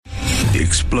The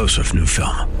explosive new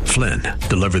film, Flynn,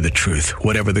 deliver the truth,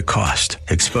 whatever the cost,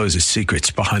 exposes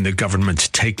secrets behind the government's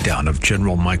takedown of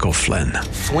General Michael Flynn.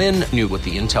 Flynn knew what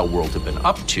the intel world had been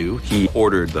up to. He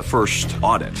ordered the first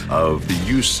audit of the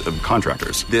use of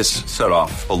contractors. This set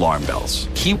off alarm bells.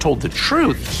 He told the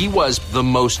truth. He was the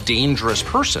most dangerous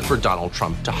person for Donald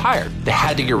Trump to hire. They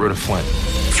had to get rid of Flynn.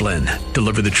 Flynn,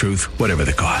 deliver the truth, whatever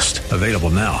the cost. Available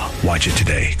now. Watch it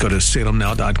today. Go to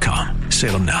salemnow.com.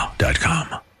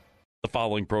 salemnow.com. The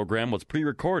following program was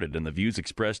pre-recorded, and the views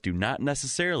expressed do not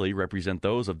necessarily represent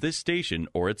those of this station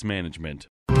or its management.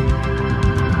 We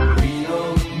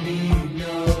don't need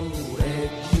no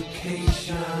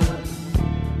education.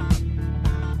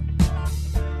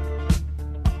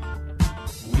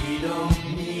 We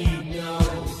don't need no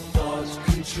thought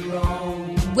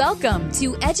control. Welcome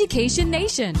to Education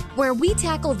Nation, where we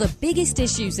tackle the biggest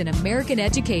issues in American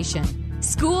education.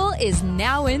 School is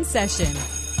now in session.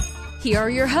 Here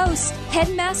are your hosts,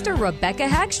 Headmaster Rebecca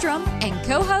Hagstrom and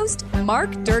co-host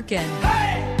Mark Durkin.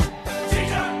 Hey,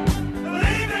 teacher,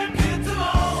 believe in kids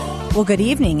alone. Well, good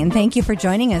evening, and thank you for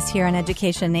joining us here on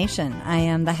Education Nation. I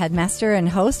am the headmaster and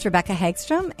host, Rebecca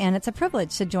Hagstrom, and it's a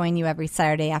privilege to join you every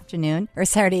Saturday afternoon, or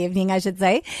Saturday evening, I should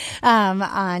say, on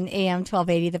AM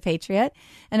 1280 The Patriot.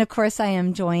 And of course, I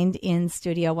am joined in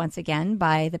studio once again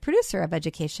by the producer of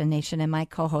Education Nation and my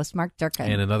co-host, Mark Durkin.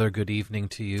 And another good evening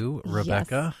to you,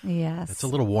 Rebecca. Yes. It's a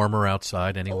little warmer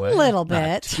outside anyway. A little bit.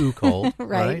 Not too cold,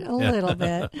 right? A little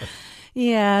bit.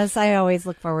 Yes, I always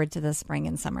look forward to the spring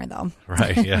and summer, though.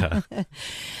 Right, yeah.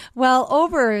 Well,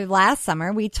 over last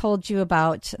summer, we told you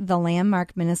about the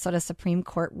landmark Minnesota Supreme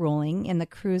Court ruling in the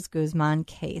Cruz Guzman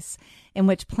case, in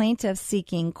which plaintiffs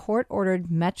seeking court-ordered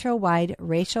metro-wide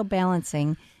racial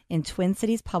balancing in Twin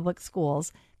Cities public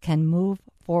schools can move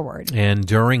forward. And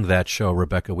during that show,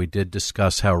 Rebecca, we did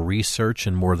discuss how research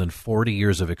and more than 40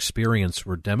 years of experience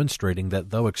were demonstrating that,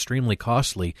 though extremely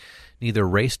costly, neither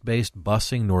race-based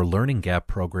busing nor learning gap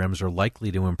programs are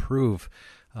likely to improve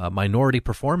minority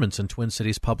performance in Twin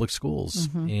Cities public schools.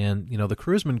 Mm-hmm. And, you know, the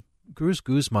Cruz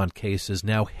Guzman case is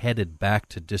now headed back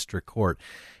to district court.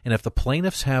 And if the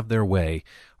plaintiffs have their way,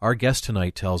 our guest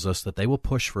tonight tells us that they will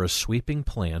push for a sweeping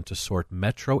plan to sort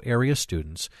metro area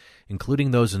students,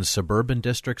 including those in suburban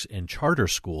districts and charter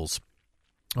schools,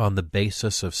 on the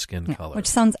basis of skin color. Which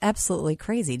sounds absolutely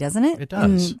crazy, doesn't it? It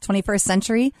does. In 21st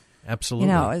century. Absolutely.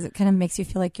 You know, it kind of makes you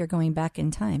feel like you're going back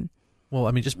in time. Well,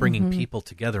 I mean, just bringing people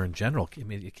together in general, I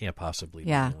mean, it can't possibly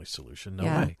be the only solution. No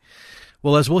way.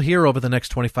 Well, as we'll hear over the next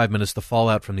 25 minutes, the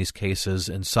fallout from these cases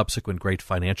and subsequent great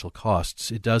financial costs,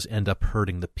 it does end up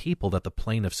hurting the people that the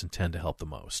plaintiffs intend to help the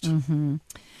most. Mm-hmm.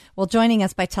 Well, joining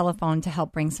us by telephone to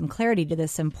help bring some clarity to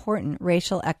this important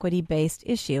racial equity-based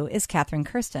issue is Catherine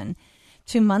Kirsten.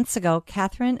 2 months ago,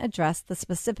 Catherine addressed the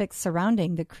specifics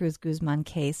surrounding the Cruz Guzman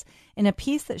case in a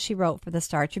piece that she wrote for the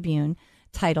Star Tribune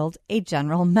titled A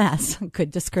General Mess.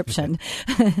 Good description.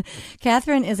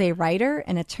 Catherine is a writer,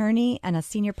 an attorney, and a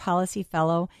senior policy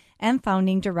fellow and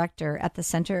founding director at the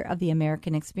Center of the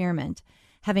American Experiment,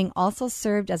 having also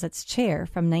served as its chair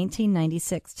from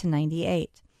 1996 to 98.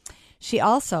 She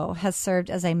also has served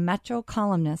as a Metro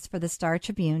columnist for the Star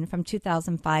Tribune from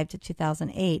 2005 to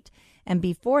 2008, and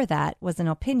before that was an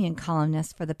opinion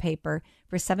columnist for the paper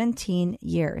for 17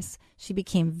 years. She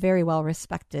became very well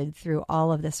respected through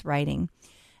all of this writing.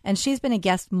 And she's been a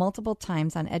guest multiple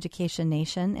times on Education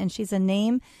Nation, and she's a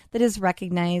name that is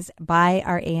recognized by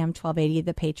our AM 1280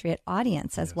 The Patriot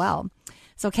audience as well.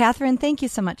 So, Catherine, thank you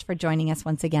so much for joining us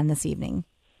once again this evening.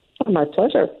 My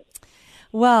pleasure.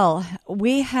 Well,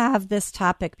 we have this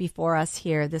topic before us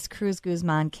here, this Cruz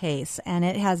Guzman case, and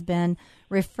it has been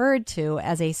referred to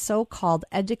as a so-called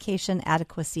education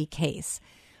adequacy case.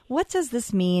 What does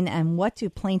this mean, and what do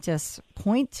plaintiffs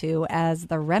point to as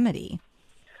the remedy?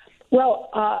 Well,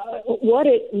 what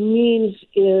it means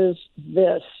is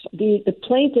this. The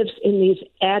plaintiffs in these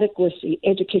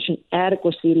education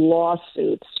adequacy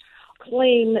lawsuits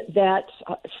claim that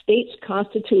state's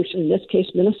constitution, in this case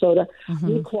Minnesota,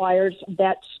 requires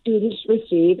that students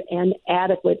receive an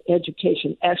adequate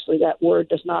education. Actually, that word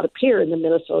does not appear in the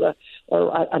Minnesota,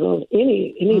 or I don't know,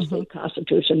 any state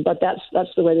constitution, but that's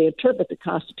the way they interpret the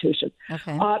Constitution.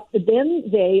 Okay. Then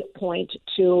they point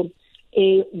to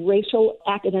a racial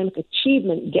academic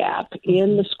achievement gap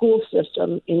in the school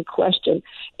system in question,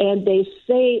 and they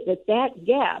say that that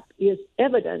gap is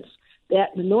evidence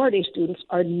that minority students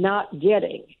are not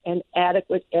getting an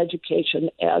adequate education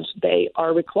as they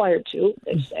are required to,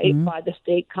 they say, by the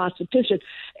state constitution.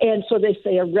 And so they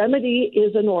say a remedy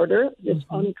is in order, this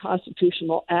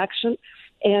unconstitutional action,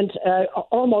 And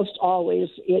almost always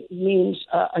it means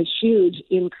a huge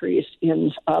increase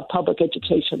in public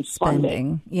education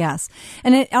funding. Yes.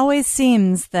 And it always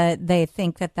seems that they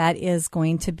think that that is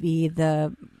going to be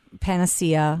the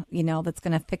panacea, that's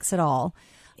going to fix it all,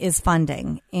 is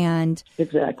funding. And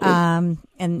exactly.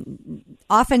 And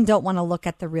often don't want to look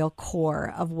at the real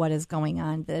core of what is going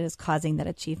on that is causing that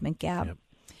achievement gap. Yep.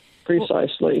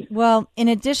 Precisely. Well, in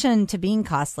addition to being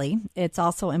costly, it's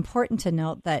also important to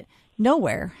note that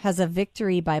nowhere has a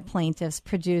victory by plaintiffs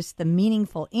produced the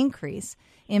meaningful increase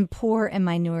in poor and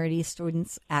minority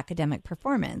students' academic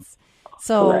performance.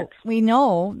 So Correct. We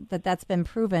know that that's been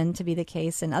proven to be the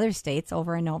case in other states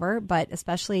over and over, but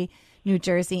especially New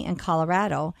Jersey and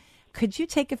Colorado. Could you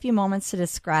take a few moments to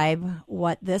describe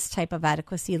what this type of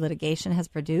adequacy litigation has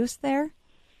produced there?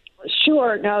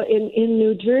 Sure. Now, in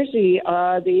New Jersey,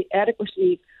 the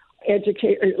adequacy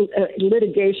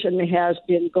litigation has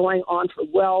been going on for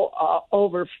well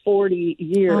over 40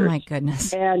 years. Oh, my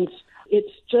goodness. And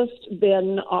it's just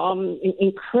been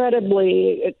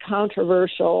incredibly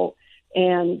controversial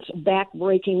and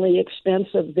backbreakingly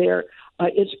expensive there.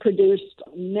 It's produced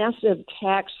massive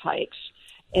tax hikes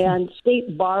and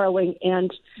state borrowing, and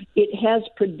it has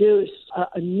produced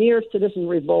a near citizen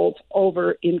revolt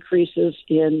over increases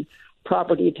in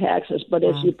property taxes. But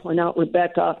as you point out,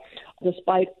 Rebecca,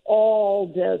 despite all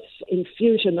this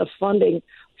infusion of funding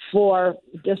for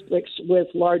districts with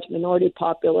large minority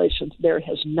populations, there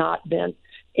has not been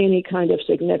any kind of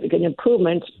significant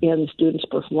improvement in students'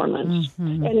 performance.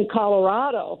 Mm-hmm. And in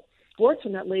Colorado,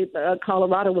 fortunately,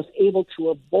 Colorado was able to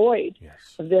avoid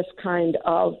this kind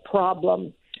of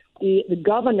problem. The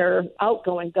governor,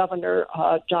 outgoing governor,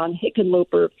 John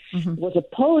Hickenlooper, was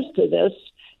opposed to this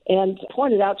and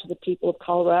pointed out to the people of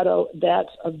Colorado that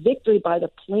a victory by the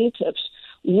plaintiffs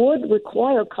would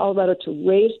require Colorado to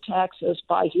raise taxes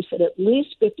by, he said, at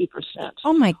least 50%.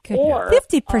 Oh, my goodness. Or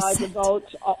 50%.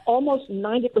 Devote almost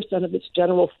 90% of its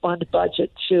general fund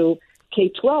budget to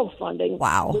K-12 funding,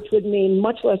 which would mean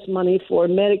much less money for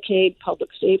Medicaid, public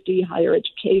safety, higher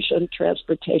education,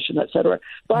 transportation, et cetera.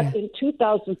 But in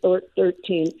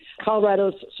 2013,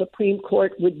 Colorado's Supreme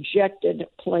Court rejected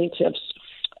plaintiffs'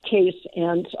 case,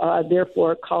 and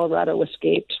therefore Colorado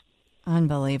escaped.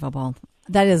 Unbelievable.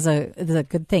 That is a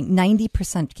good thing.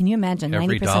 90%. Can you imagine?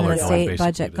 90% of the state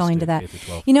budget going to that.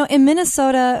 In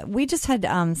Minnesota, we just had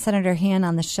Senator Han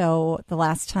on the show the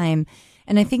last time,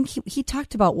 and I think he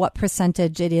talked about what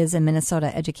percentage it is in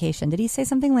Minnesota education. Did he say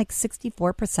something like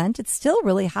 64%? It's still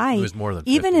really high. It was more than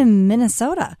 50. Even in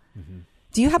Minnesota. Mm-hmm.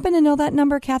 Do you happen to know that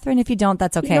number, Catherine? If you don't,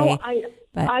 that's okay.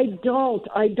 I don't.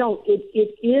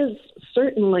 It is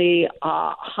certainly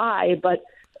high, but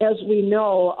as we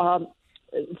know,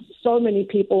 so many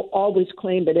people always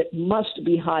claim that it must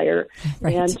be higher,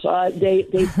 and they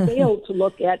fail to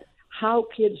look at how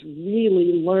kids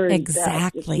really learn.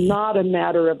 Exactly. That it's not a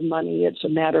matter of money; it's a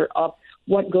matter of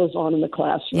what goes on in the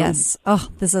classroom. Yes. Oh,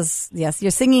 yes.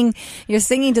 You're singing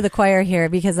to the choir here,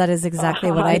 because that is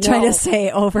exactly what I try to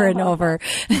say over and over.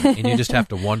 And you just have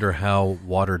to wonder how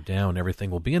watered down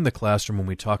everything will be in the classroom when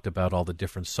we talked about all the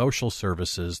different social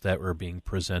services that were being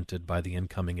presented by the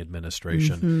incoming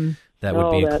administration. Mm-hmm. That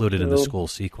would be included in the school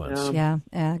sequence. Yeah,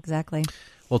 exactly.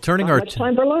 Well, turning much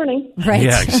time for learning. Right.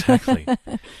 Yeah, exactly.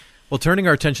 Well, turning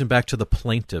our attention back to the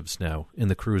plaintiffs now in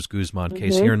the Cruz Guzman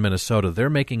case here in Minnesota, they're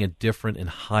making a different and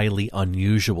highly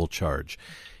unusual charge.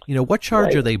 What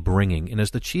charge are they bringing? And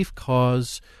is the chief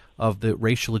cause of the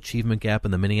racial achievement gap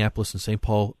in the Minneapolis and St.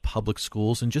 Paul public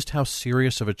schools? And just how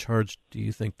serious of a charge do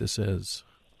you think this is?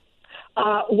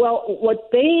 Well, what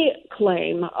they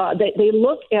claim, they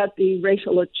look at the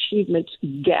racial achievement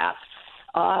gap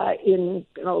in,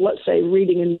 let's say,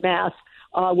 reading and math,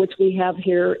 which we have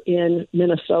here in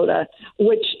Minnesota,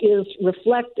 which is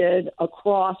reflected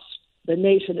across the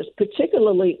nation. It's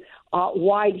particularly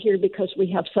wide here because we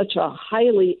have such a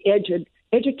highly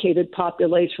educated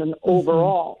population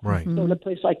overall. Right. So in a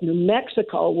place like New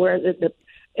Mexico, where the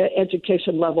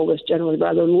education level is generally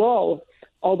rather low,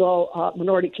 although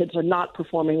minority kids are not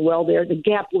performing well there, the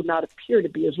gap would not appear to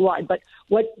be as wide. But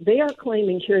what they are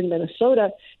claiming here in Minnesota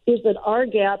is that our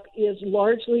gap is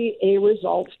largely a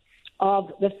result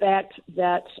of the fact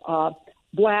that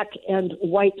black and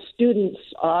white students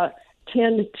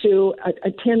tend to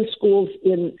attend schools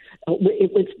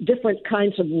with different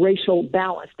kinds of racial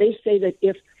balance. They say that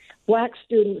if black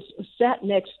students sat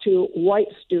next to white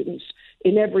students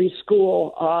in every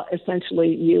school,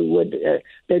 essentially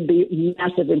there'd be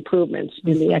massive improvements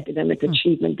in the academic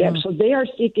achievement gap. So they are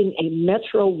seeking a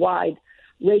metro-wide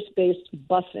race-based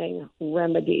busing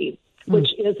remedy, which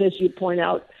is, as you point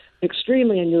out,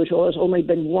 extremely unusual. There's only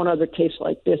been one other case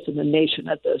like this in the nation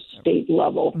at the state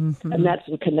level, and that's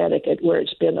in Connecticut, where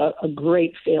it's been a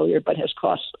great failure, but has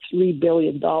cost $3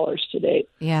 billion to date.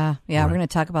 Yeah, we're going to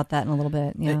talk about that in a little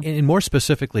bit. Yeah. And more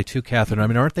specifically, too, Catherine, I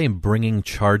mean, aren't they bringing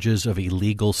charges of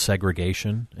illegal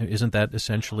segregation? Isn't that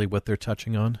essentially what they're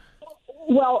touching on?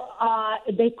 Well,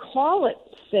 they call it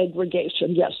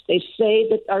segregation, yes. They say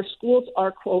that our schools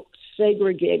are, quote,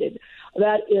 segregated.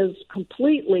 That is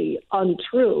completely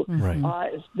untrue. Right.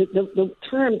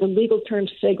 The legal term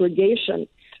segregation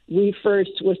refers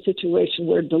to a situation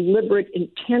where deliberate,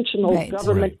 intentional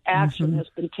government action has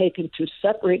been taken to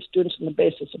separate students on the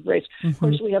basis of race. Of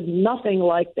course, we have nothing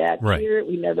like that here.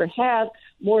 We never have.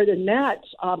 More than that,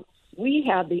 we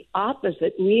have the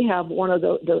opposite. We have one of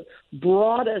the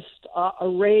broadest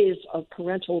arrays of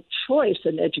parental choice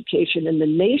in education in the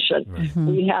nation.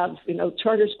 We have,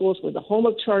 charter schools. We're the home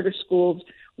of charter schools.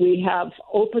 We have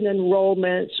open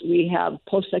enrollments. We have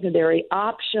post-secondary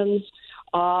options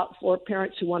for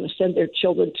parents who want to send their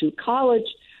children to college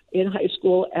in high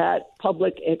school at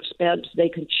public expense. They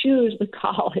can choose the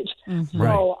college.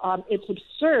 So it's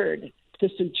absurd to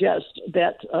suggest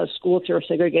that schools are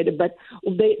segregated, but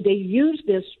they use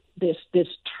this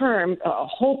term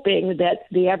hoping that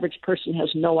the average person has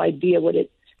no idea what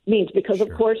it means, because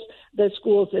of course the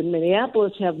schools in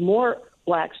Minneapolis have more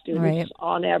black students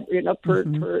on average,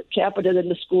 per capita than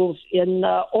the schools in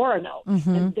Orono,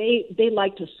 and they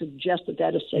like to suggest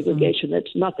that is segregation.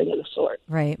 It's nothing of the sort.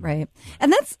 Right,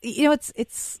 and that's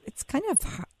it's kind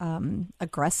of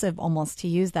aggressive almost to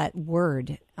use that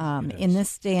word in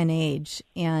this day and age,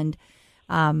 and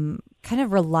kind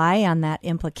of rely on that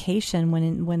implication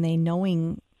when they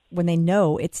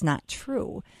know it's not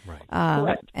true.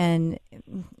 Right. And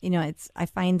I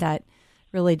find that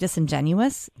really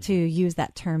disingenuous to use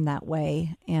that term that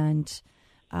way. And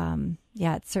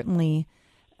it certainly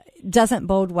doesn't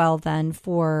bode well then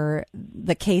for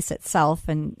the case itself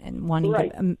and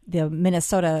wanting the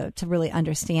Minnesota to really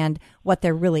understand what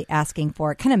they're really asking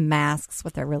for. It kind of masks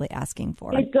what they're really asking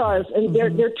for. It does. And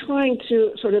they're trying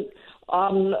to sort of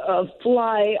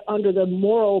fly under the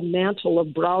moral mantle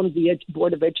of Brown v.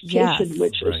 Board of Education,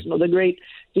 which is the great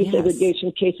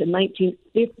desegregation case in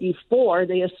 1954.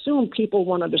 They assume people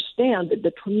won't understand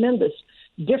the tremendous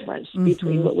difference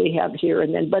between what we have here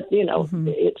and then. But,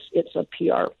 it's a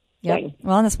PR thing.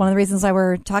 Well, and that's one of the reasons why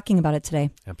we're talking about it today.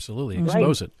 Absolutely.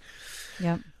 Expose it.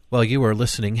 Yep. Well, you are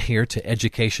listening here to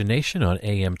Education Nation on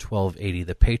AM 1280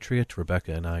 The Patriot.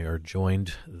 Rebecca and I are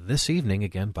joined this evening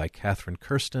again by Catherine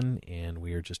Kirsten, and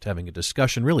we are just having a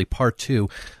discussion, really part two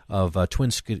of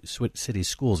Twin Cities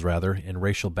Schools, and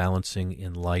racial balancing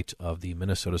in light of the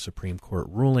Minnesota Supreme Court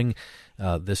ruling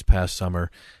this past summer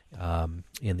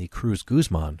in the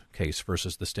Cruz-Guzman case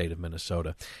versus the state of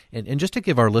Minnesota. And just to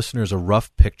give our listeners a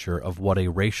rough picture of what a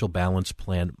racial balance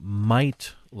plan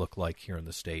might look like here in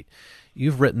the state,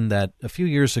 you've written that a few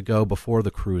years ago, before the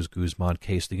Cruz-Guzman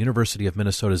case, the University of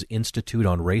Minnesota's Institute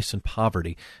on Race and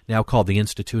Poverty, now called the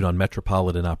Institute on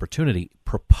Metropolitan Opportunity,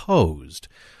 proposed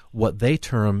what they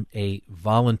term a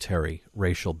voluntary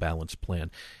racial balance plan.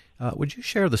 Would you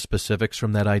share the specifics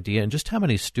from that idea and just how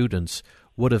many students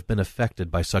would have been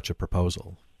affected by such a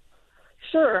proposal?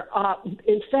 Sure.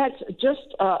 In fact,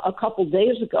 just a couple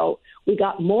days ago, we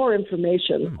got more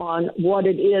information on what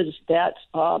it is that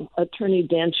Attorney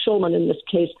Dan Schulman in this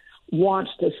case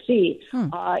wants to see.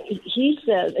 He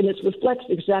says, and it reflects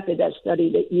exactly that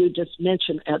study that you just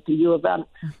mentioned at the U of M.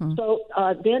 So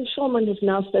Dan Schulman has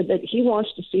now said that he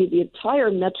wants to see the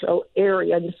entire metro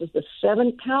area, and this is the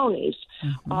 7 counties,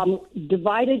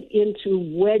 divided into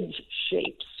wedge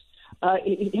shapes.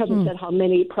 He hasn't said how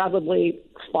many, probably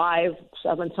 5,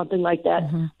 7, something like that.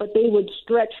 But they would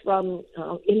stretch from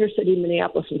inner city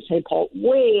Minneapolis and St. Paul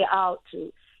way out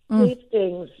to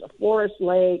Hastings, Forest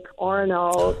Lake,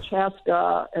 Orono,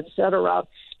 Chaska, etc.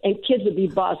 And kids would be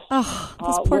bused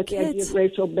with the idea of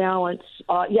racial balance.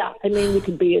 You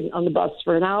could be on the bus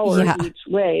for an hour each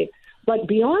way. But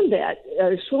beyond that,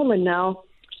 Schulman now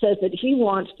says that he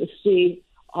wants to see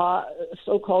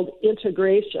so-called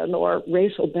integration or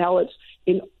racial balance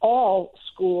in all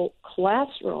school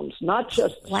classrooms, not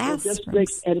just school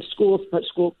districts and schools, but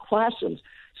school classrooms.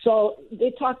 So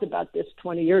they talked about this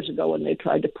 20 years ago when they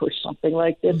tried to push something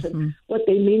like this. And what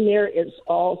they mean there is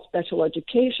all special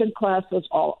education classes,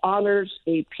 all honors,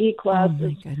 AP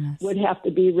classes would have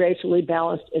to be racially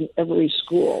balanced in every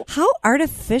school. How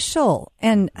artificial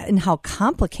and how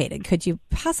complicated could you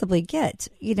possibly get?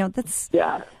 That's...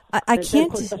 Yeah. I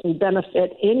can't. It doesn't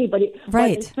benefit anybody.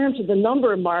 Right. But in terms of the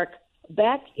number, Mark,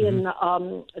 back in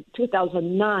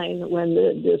 2009, when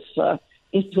this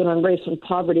Institute on Race and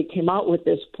Poverty came out with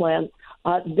this plan,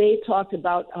 They talked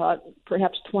about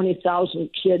perhaps 20,000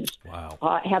 kids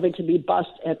having to be bused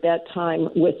at that time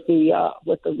with the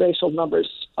racial numbers,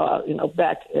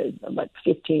 back about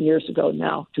 15 years ago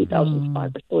now,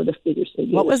 2005 or so, the figures they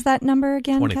used. What was that number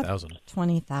again? 20,000.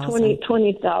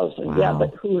 20,000, wow. Yeah,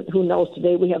 but who knows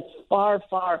today? We have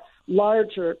far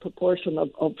larger proportion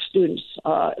of students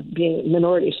being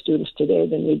minority students today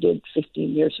than we did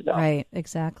 15 years ago. Right,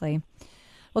 exactly.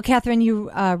 Well, Catherine, you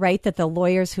write that the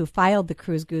lawyers who filed the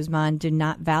Cruz Guzman do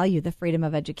not value the freedom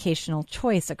of educational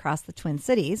choice across the Twin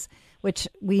Cities, which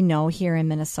we know here in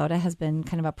Minnesota has been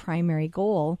kind of a primary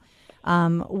goal.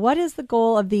 What is the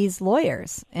goal of these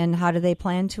lawyers, and how do they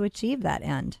plan to achieve that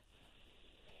end?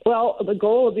 Well, the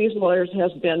goal of these lawyers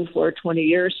has been for 20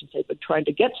 years, since they've been trying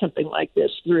to get something like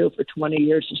this through for 20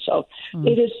 years or so.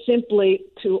 It is simply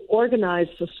to organize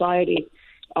society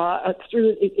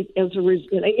through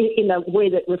in a way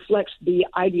that reflects the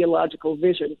ideological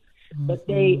vision that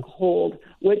they hold,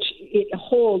 which it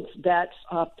holds that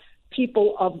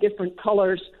people of different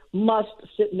colors must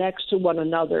sit next to one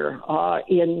another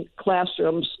in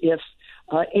classrooms if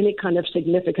any kind of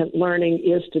significant learning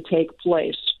is to take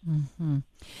place. Mm-hmm.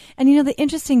 And, the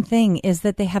interesting thing is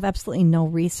that they have absolutely no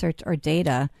research or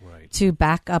data to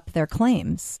back up their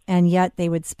claims, and yet they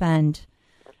would spend,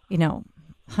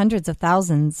 hundreds of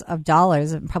thousands of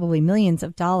dollars, probably millions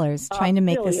of dollars, trying to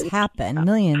make this happen.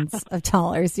 Millions of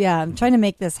dollars, trying to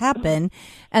make this happen.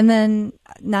 And then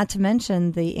not to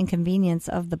mention the inconvenience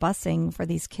of the busing for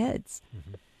these kids.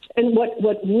 And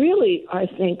what really, I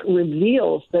think,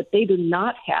 reveals that they do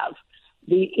not have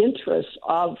the interests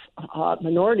of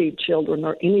minority children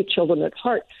or any children at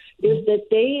heart is that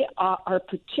they are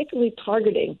particularly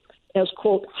targeting as,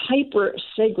 quote,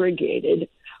 hyper-segregated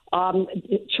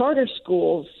charter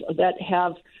schools that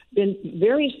have been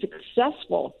very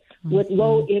successful with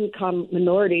low-income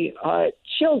minority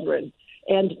children.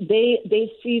 And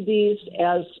they see these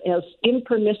as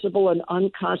impermissible and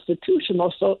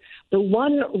unconstitutional. So the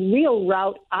one real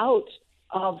route out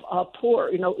of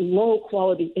poor,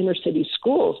 low-quality inner-city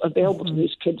schools available to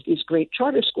these kids, these great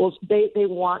charter schools, they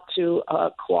want to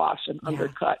quash and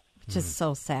undercut. Which is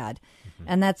so sad.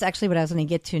 And that's actually what I was going to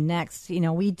get to next.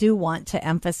 We do want to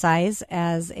emphasize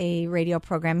as a radio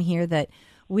program here that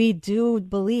we do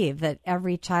believe that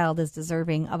every child is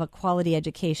deserving of a quality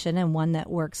education and one that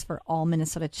works for all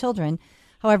Minnesota children.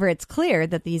 However, it's clear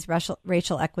that these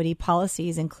racial equity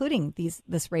policies, including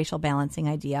this racial balancing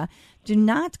idea, do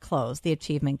not close the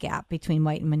achievement gap between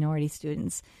white and minority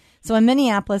students. So in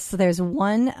Minneapolis, there's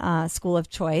one school of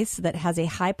choice that has a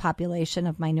high population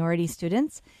of minority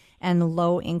students and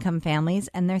low-income families,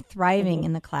 and they're thriving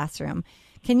in the classroom.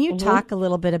 Can you talk a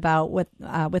little bit about with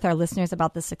our listeners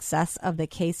about the success of the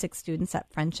K-6 students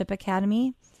at Friendship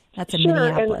Academy? That's in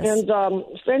Minneapolis. And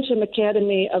Friendship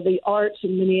Academy of the Arts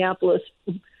in Minneapolis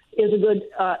is a good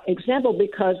example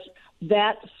because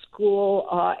that school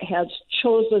has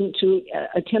chosen to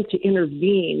attempt to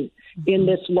intervene in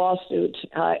this lawsuit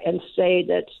and say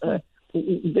that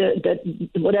that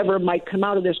whatever might come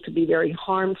out of this could be very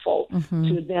harmful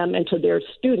to them and to their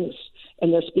students,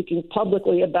 and they're speaking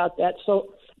publicly about that.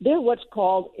 So they're what's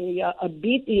called a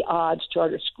beat the odds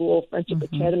charter school. Friendship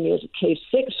Academy is a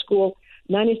K-6 school,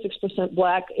 96%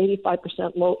 black,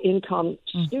 85% low-income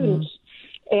students.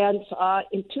 And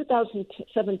in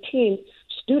 2017,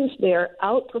 students there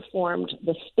outperformed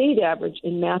the state average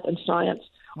in math and science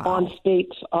on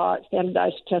state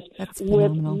standardized tests,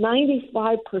 with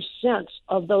 95%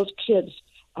 of those kids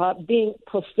being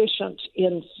proficient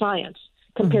in science,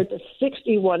 compared to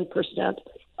 61%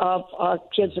 of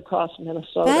kids across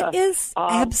Minnesota. That is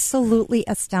absolutely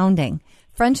astounding.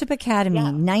 Friendship Academy,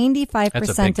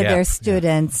 95% of their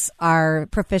students are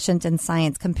proficient in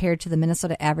science compared to the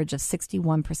Minnesota average of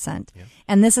 61%. Yeah.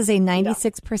 And this is a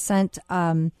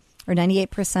 96% or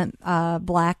 98%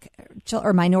 black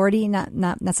or minority,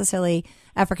 not necessarily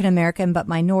African American, but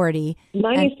minority.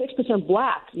 96%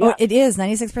 black. Yeah. Oh, it is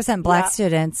 96% black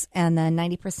students, and then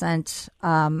 90%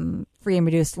 free and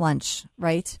reduced lunch,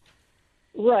 right?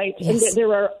 Right. Yes. And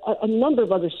there are a number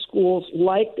of other schools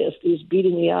like this, these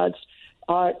beating the odds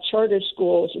charter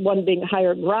schools, one being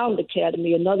Higher Ground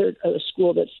Academy, another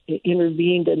school that's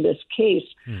intervened in this case.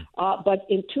 But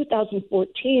in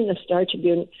 2014, the Star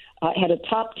Tribune had a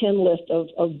top 10 list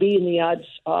of beating the odds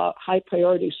high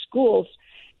priority schools,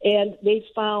 and they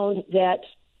found that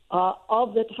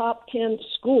of the top 10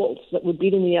 schools that were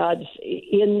beating the odds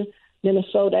in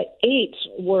Minnesota, 8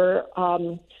 were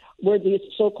these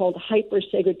so-called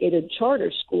hyper-segregated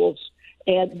charter schools.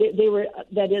 And they were,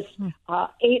 that is,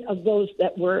 8 of those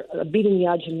that were beating the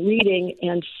odds in reading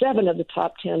and 7 of the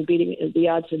top 10 beating the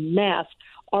odds in math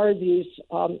are these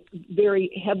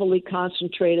very heavily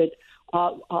concentrated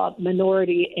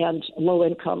minority and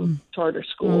low-income charter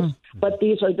schools. But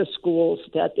these are the schools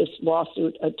that this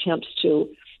lawsuit attempts to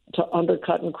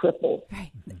undercut and cripple.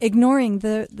 Right. Ignoring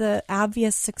the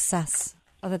obvious success.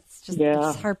 Oh, that's just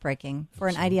it's heartbreaking for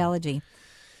an ideology.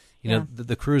 You know,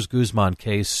 the Cruz Guzman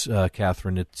case,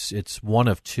 Catherine, it's one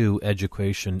of 2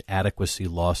 education adequacy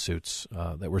lawsuits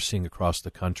that we're seeing across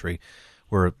the country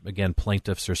where, again,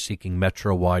 plaintiffs are seeking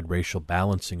metro-wide racial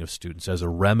balancing of students as a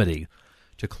remedy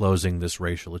to closing this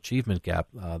racial achievement gap.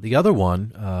 The other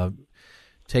one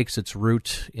takes its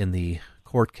root in the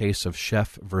court case of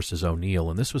Sheff versus O'Neill,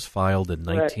 and this was filed in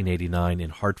 1989 in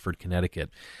Hartford, Connecticut.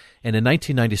 And in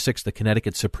 1996, the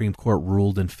Connecticut Supreme Court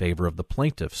ruled in favor of the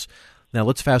plaintiffs. Now,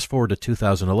 let's fast forward to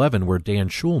 2011, where Dan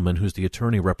Schulman, who's the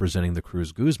attorney representing the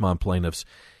Cruz Guzman plaintiffs,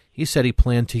 he said he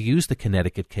planned to use the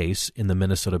Connecticut case in the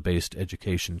Minnesota-based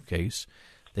education case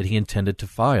that he intended to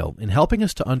file. In helping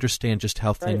us to understand just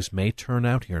how things may turn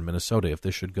out here in Minnesota if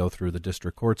this should go through the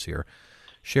district courts here,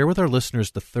 share with our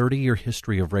listeners the 30-year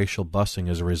history of racial busing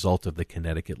as a result of the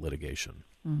Connecticut litigation.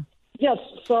 Yes,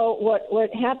 so what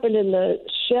happened in the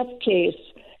Sheff case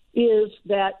is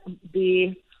that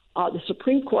the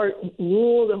Supreme Court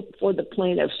ruled for the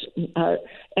plaintiffs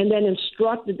and then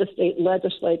instructed the state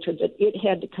legislature that it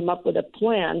had to come up with a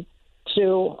plan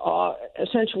to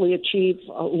essentially achieve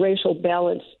racial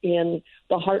balance in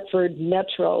the Hartford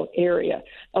metro area.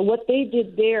 What they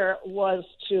did there was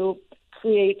to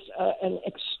create an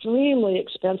extremely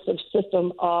expensive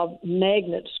system of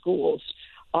magnet schools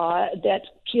that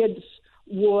kids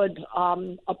would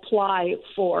apply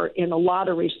for in a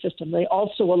lottery system. They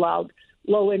also allowed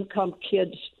low-income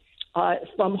kids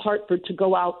from Hartford to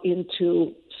go out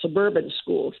into suburban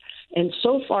schools. And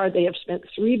so far, they have spent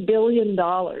 $3 billion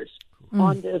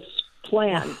on this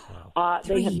plan.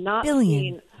 They have not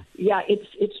seen... Yeah,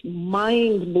 it's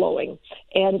mind-blowing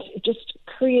and just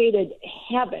created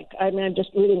havoc. I mean, I'm just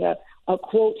reading a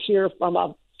quote here from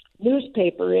a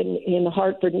newspaper in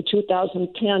Hartford in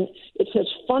 2010. It says,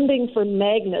 funding for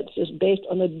magnets is based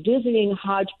on a dizzying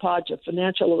hodgepodge of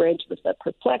financial arrangements that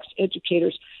perplex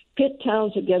educators, pit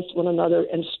towns against one another,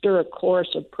 and stir a chorus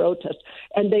of protest.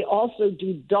 And they also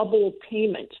do double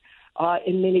payment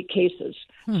in many cases,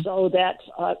 so that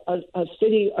a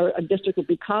city or a district will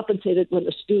be compensated for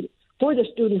the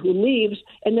student who leaves,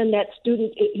 and then that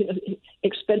student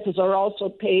expenses are also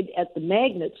paid at the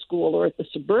magnet school or at the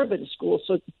suburban school.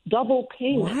 So double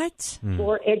payment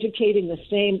for educating the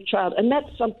same child. And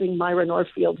that's something Myra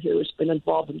Northfield, who has been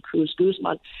involved in Cruz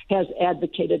Guzman, has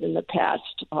advocated in the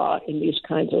past in these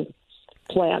kinds of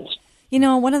plans. You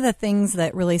know, one of the things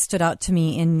that really stood out to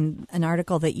me in an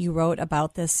article that you wrote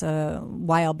about this a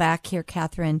while back here,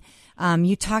 Catherine,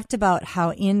 you talked about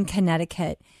how in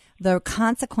Connecticut, the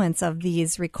consequence of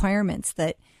these requirements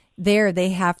that they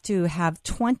have to have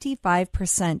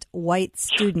 25% white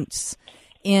students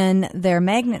in their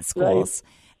magnet schools.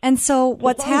 Right. And so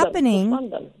what's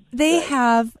happening, they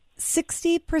have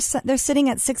 60%, they're sitting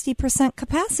at 60%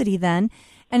 capacity then.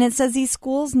 And it says these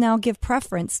schools now give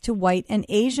preference to white and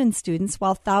Asian students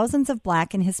while thousands of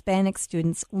black and Hispanic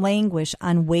students languish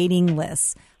on waiting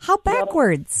lists. How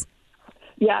backwards?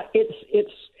 Yeah,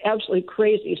 it's absolutely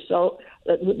crazy. So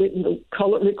the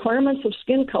color requirements of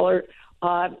skin color,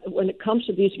 when it comes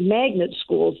to these magnet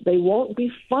schools, they won't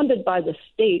be funded by the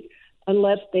state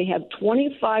unless they have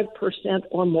 25%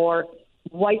 or more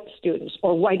white students,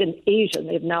 or white and Asian.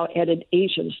 They've now added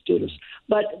Asian students.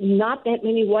 But not that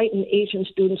many white and Asian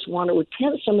students want to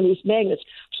attend some of these magnets.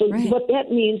 So what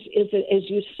that means is that, as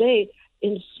you say,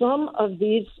 in some of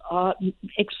these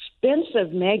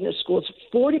expensive magnet schools,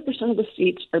 40% of the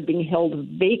seats are being held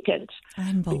vacant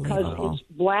because it's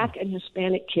black and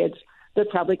Hispanic kids. They're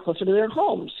probably closer to their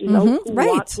homes. You know,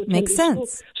 right. Makes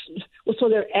sense. Well, so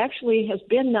there actually has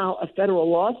been now a federal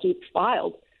lawsuit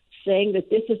filed saying that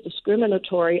this is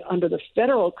discriminatory under the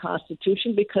federal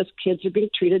Constitution because kids are being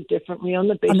treated differently on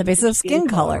the basis of skin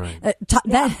color. Right.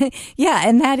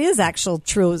 And that is actual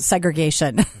true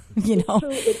segregation. You know,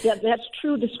 that's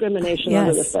true discrimination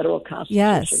under the federal Constitution.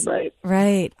 Yes,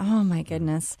 right. Oh my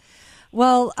goodness.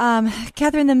 Well,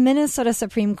 Catherine, the Minnesota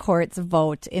Supreme Court's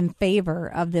vote in favor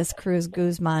of this Cruz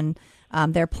Guzman,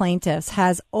 their plaintiffs,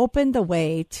 has opened the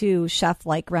way to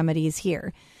Sheff-like remedies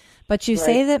here. But you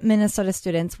say that Minnesota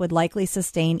students would likely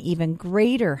sustain even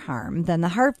greater harm than the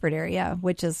Hartford area,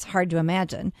 which is hard to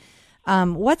imagine.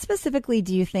 What specifically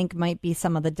do you think might be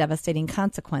some of the devastating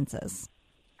consequences?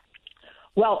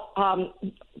 Well,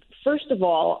 first of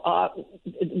all,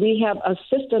 we have a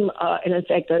system, and in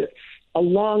fact, a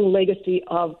long legacy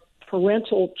of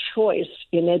parental choice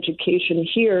in education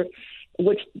here,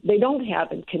 which they don't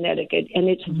have in Connecticut, and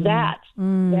it's that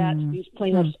these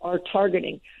plaintiffs are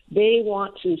targeting. They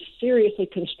want to seriously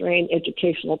constrain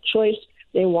educational choice.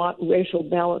 They want racial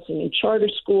balancing in charter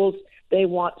schools. They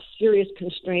want serious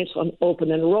constraints on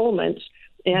open enrollment,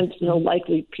 and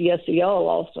likely PSEO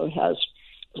also has,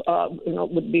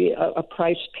 would be a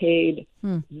price paid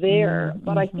there.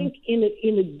 But I think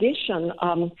in addition,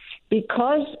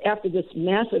 because after this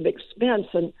massive expense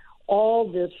and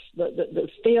all this, the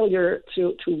failure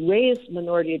to raise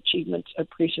minority achievement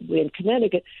appreciably in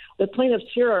Connecticut, the plaintiffs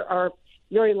here are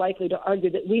very likely to argue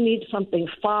that we need something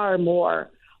far more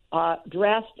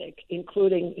drastic,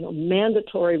 including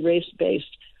mandatory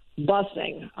race-based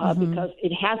busing, because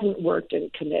it hasn't worked in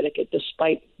Connecticut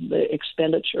despite the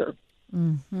expenditure.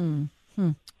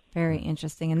 Very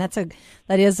interesting, and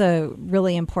that is a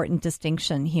really important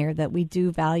distinction here, that we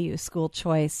do value school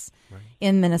choice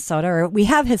in Minnesota, or we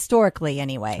have historically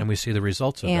anyway. And we see the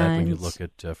results of that when you look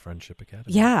at Friendship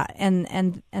Academy. Yeah,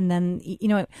 and then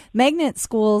magnet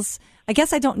schools. I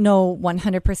guess I don't know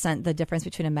 100% the difference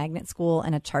between a magnet school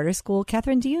and a charter school.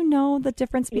 Catherine, do you know the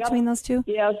difference between those two?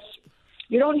 Yes,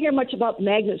 you don't hear much about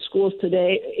magnet schools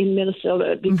today in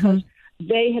Minnesota because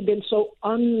they have been so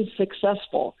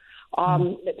unsuccessful.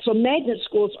 So magnet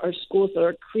schools are schools that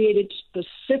are created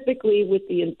specifically with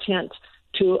the intent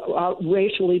to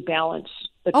racially balance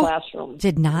the classroom.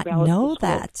 Did not know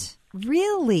that.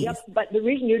 Really? Yep, but the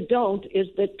reason you don't is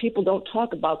that people don't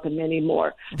talk about them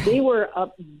anymore. They were a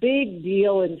big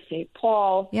deal in St.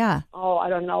 Paul. Yeah. I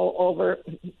don't know, over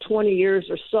 20 years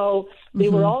or so. They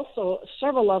were also,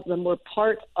 several of them were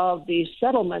part of the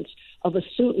settlements of a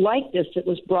suit like this that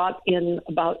was brought in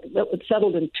that was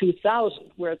settled in 2000,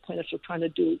 where plaintiffs are trying to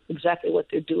do exactly what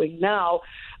they're doing now.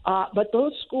 But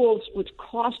those schools, which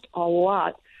cost a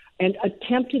lot and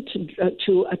attempted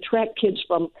to attract kids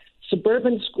from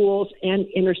suburban schools and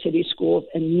inner city schools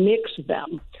and mix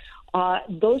them,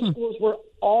 those schools were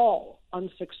all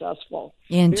unsuccessful.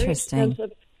 Interesting. Very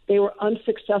expensive. They were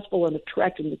unsuccessful in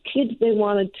attracting the kids they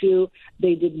wanted to.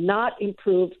 They did not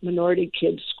improve minority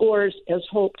kids' scores as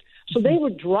hoped. So they were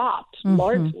dropped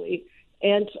largely.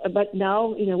 But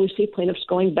now, we see plaintiffs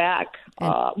going back.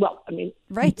 Likely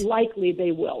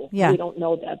they will. Yeah. We don't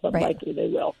know that, but likely they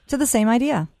will. To the same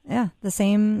idea. Yeah. The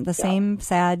same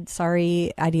sad,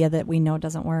 sorry idea that we know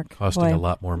doesn't work. Costing a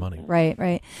lot more money.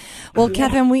 Right. Well,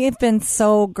 Catherine, we have been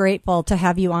so grateful to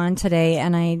have you on today,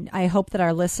 and I hope that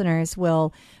our listeners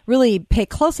will really pay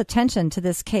close attention to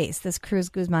this case, this Cruz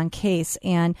Guzman case,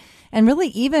 and really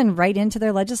even write into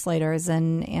their legislators.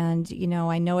 And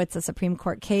I know it's a Supreme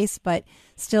Court case, but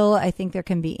still I think there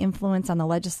can be influence on the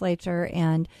legislature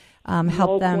and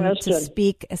help them to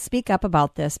speak up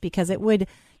about this, because it would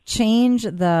change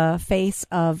the face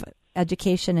of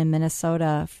education in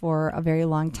Minnesota for a very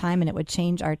long time, and it would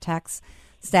change our tax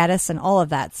status and all of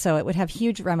that. So it would have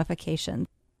huge ramifications.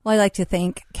 Well, I'd like to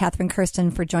thank Catherine Kirsten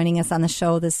for joining us on the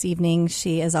show this evening.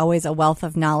 She is always a wealth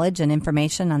of knowledge and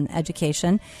information on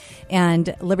education.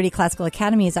 And Liberty Classical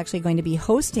Academy is actually going to be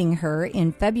hosting her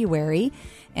in February.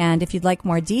 And if you'd like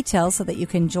more details so that you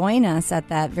can join us at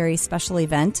that very special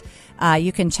event,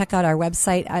 you can check out our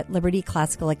website at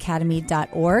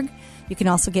libertyclassicalacademy.org. You can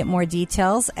also get more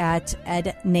details at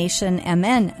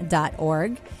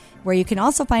ednationmn.org, where you can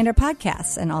also find our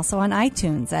podcasts, and also on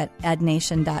iTunes at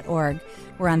ednation.org.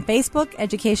 We're on Facebook,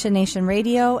 Education Nation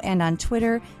Radio, and on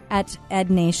Twitter at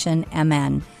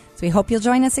EdNationMN. So we hope you'll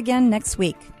join us again next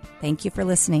week. Thank you for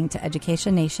listening to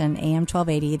Education Nation, AM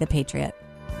 1280, The Patriot.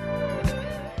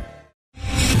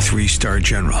 3-star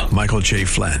General Michael J.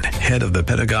 Flynn, head of the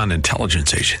Pentagon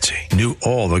Intelligence Agency, knew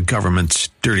all the government's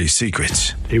dirty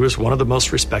secrets. He was one of the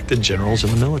most respected generals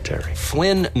in the military.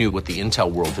 Flynn knew what the intel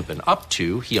world had been up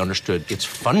to. He understood its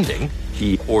funding.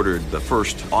 He ordered the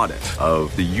first audit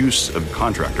of the use of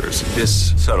contractors.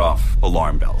 This set off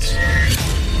alarm bells.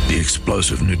 The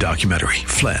explosive new documentary,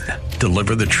 Flynn,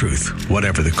 Deliver the Truth,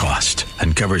 Whatever the Cost,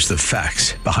 uncovers the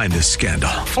facts behind this scandal.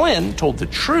 Flynn told the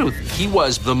truth. He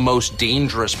was the most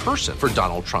dangerous person for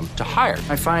Donald Trump to hire.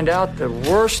 I find out the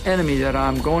worst enemy that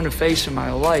I'm going to face in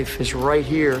my life is right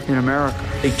here in America.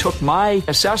 They took my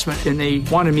assessment and they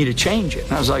wanted me to change it.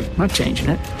 And I was like, I'm not changing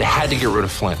it. They had to get rid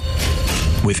of Flynn.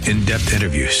 With in-depth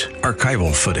interviews,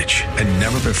 archival footage, and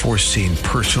never-before-seen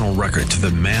personal records of the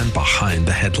man behind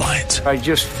the headlines. I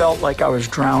just felt like I was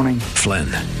drowning. Flynn,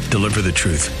 Deliver the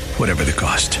Truth, Whatever the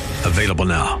Cost. Available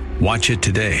now. Watch it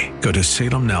today. Go to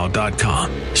salemnow.com.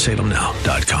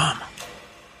 salemnow.com.